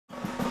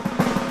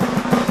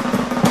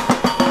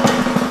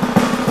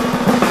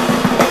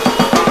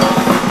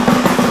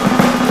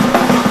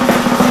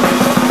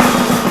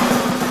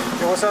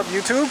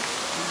YouTube?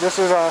 This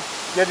is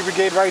Yeti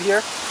Brigade right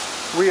here.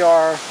 We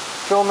are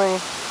filming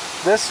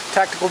this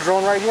tactical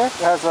drone right here. It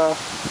has a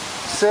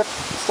SIP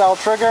style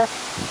trigger.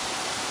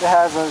 It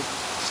has a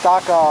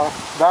stock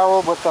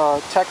barrel with a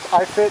Tech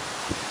iFit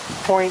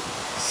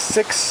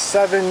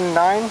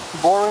 .679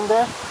 bore in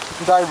there.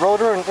 Diode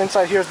rotor, and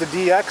inside here is the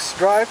DX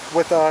drive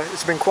with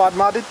it's been quad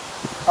modded.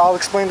 I'll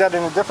explain that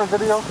in a different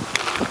video.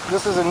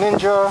 This is a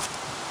Ninja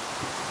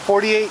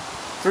 48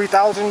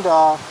 3000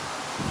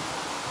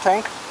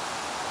 tank.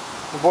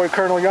 The boy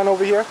Colonel Yun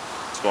over here.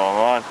 What's going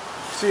on?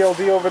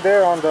 CLD over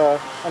there on the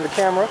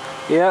camera.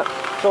 Yep.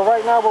 So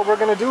right now what we're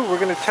gonna do, we're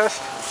gonna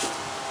test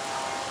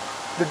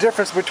the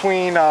difference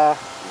between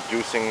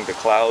reducing the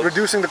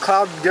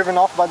cloud given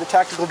off by the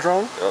tactical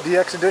drone, yep.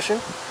 DX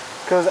edition.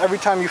 Because every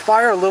time you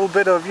fire, a little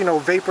bit of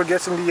vapor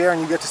gets in the air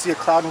and you get to see a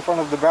cloud in front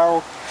of the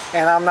barrel.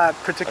 And I'm not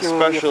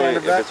particularly a fan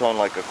of that. Especially if it's on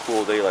like a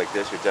cool day like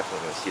this, you're definitely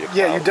going to see the cloud.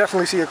 Yeah, you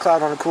definitely see a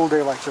cloud on a cool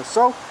day like this.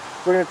 So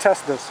we're going to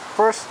test this.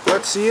 First,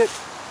 let's see it.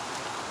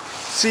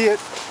 You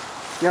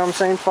know what I'm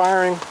saying?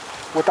 Firing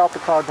without the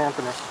cloud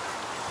dampener.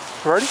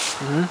 Ready?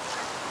 Mm-hmm.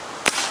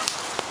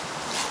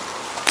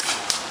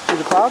 See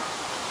the cloud?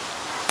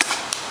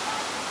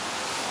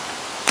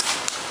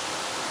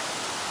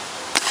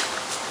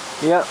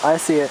 Yep, I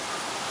see it.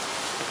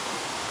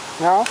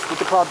 Now, with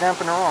the cloud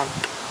dampener on.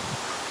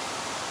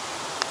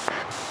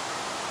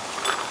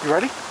 You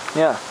ready?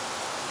 Yeah.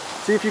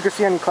 See if you can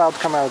see any clouds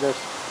come out of this.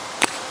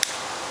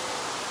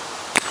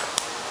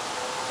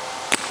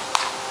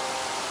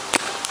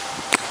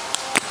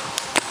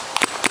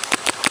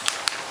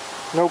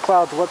 No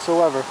clouds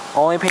whatsoever.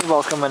 Only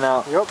paintballs coming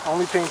out. Yep,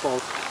 only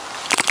paintballs.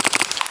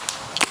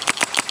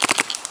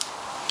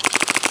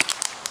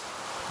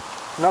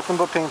 Nothing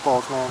but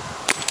paintballs, man.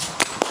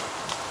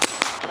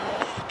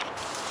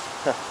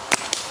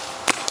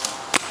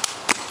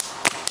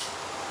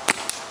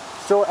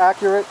 Still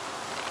accurate,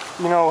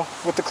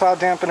 with the cloud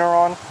dampener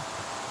on.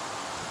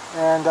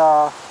 And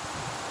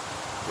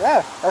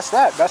yeah, that's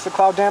that. That's the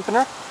cloud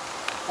dampener.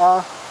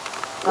 How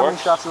many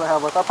shots do I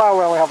have left? I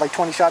probably only have like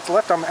 20 shots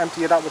left. I'm gonna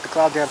empty it out with the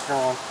cloud dampener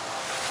on.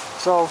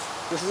 So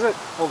this is it.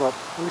 Hold up.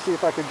 Let me see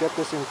if I could get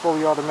this in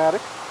fully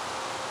automatic.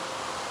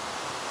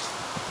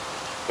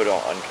 Put it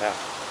on uncapped.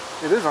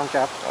 It is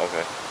uncapped.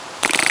 Okay.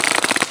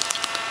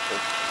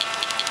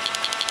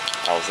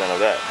 How's none of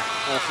that?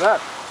 That's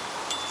that.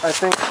 I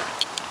think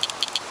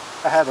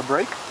I had a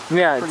break.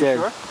 Yeah, it did.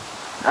 Sure.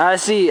 I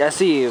see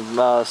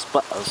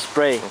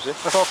spray. I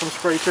saw some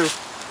spray too.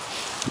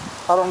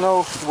 I don't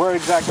know where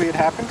exactly it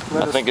happened.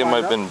 I think it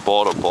might have been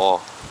ball to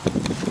ball. You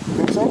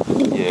think so?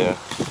 Yeah,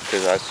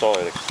 because I saw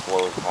it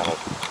explode kind of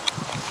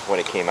when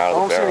it came out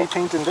of the barrel. I don't see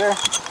any paint in there.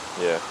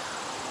 Yeah.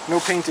 No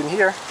paint in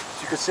here,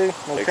 as you can see.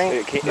 No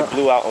paint. It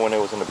blew out when it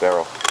was in the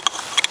barrel.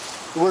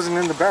 It wasn't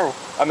in the barrel.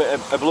 I mean,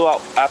 it blew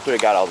out after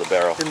it got out of the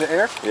barrel. In the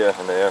air? Yeah,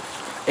 in the air.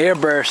 Air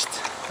burst.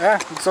 Yeah,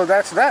 so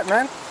that's that,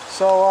 man.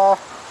 So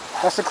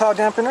that's the cloud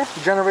dampener,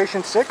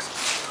 Generation 6,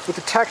 with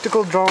the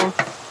tactical drone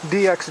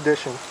DX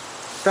edition.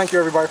 Thank you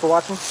everybody for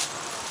watching.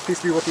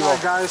 Peace be with you all.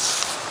 Alright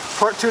guys,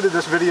 part 2 to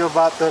this video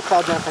about the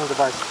cloud dampening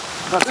device.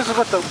 Now this is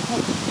what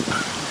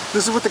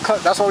the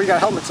that's why we got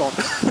helmets on.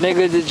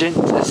 Negligent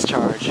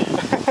discharge. Yeah,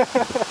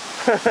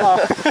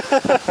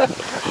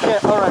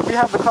 alright, we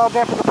have the cloud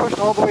dampener pushed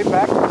all the way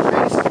back to the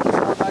base. It's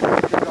not back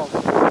ready to go.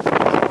 So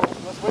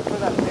let's wait for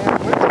that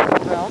damn wind to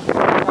cool down.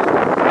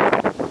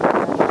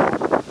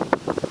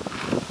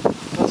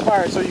 Let's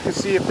fire it so you can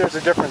see if there's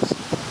a difference.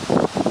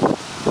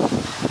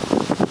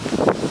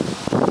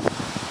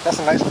 That's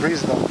a nice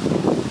breeze though.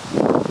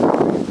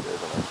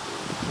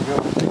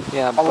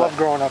 Yeah, I love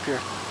growing up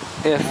here.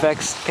 It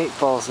affects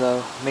paintballs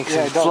though. Makes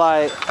Yeah, them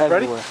fly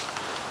everywhere.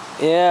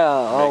 Ready? Yeah,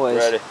 always.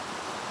 Ready.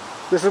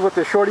 This is with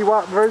the shorty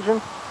watt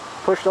version,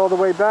 pushed all the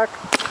way back.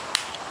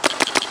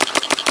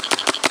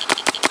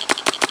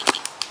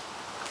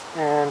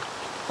 And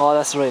oh,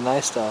 that's really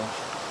nice though.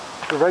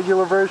 the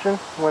regular version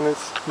when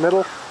it's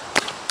middle.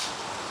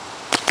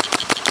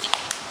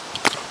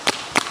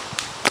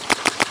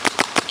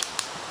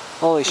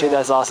 Holy shit,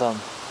 that's awesome.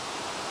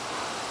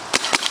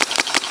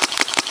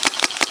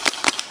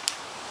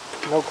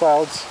 No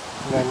clouds.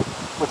 And then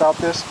without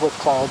this, with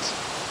clouds.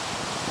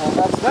 And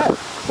that's that.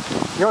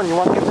 Yon, you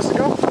want to give this a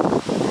go?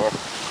 Sure.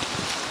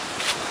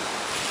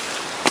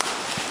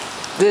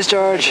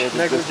 Discharge.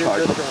 Negligent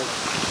discharge.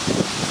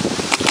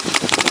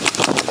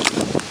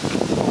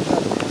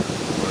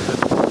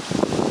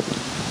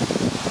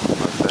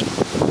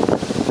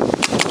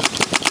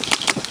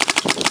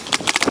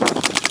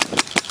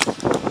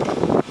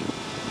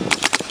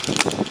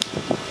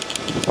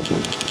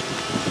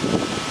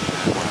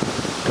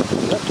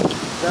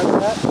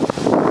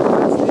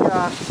 That's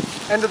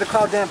the end of the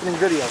cloud dampening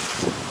video.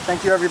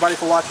 Thank you everybody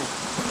for watching.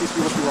 Peace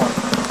be with you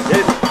all.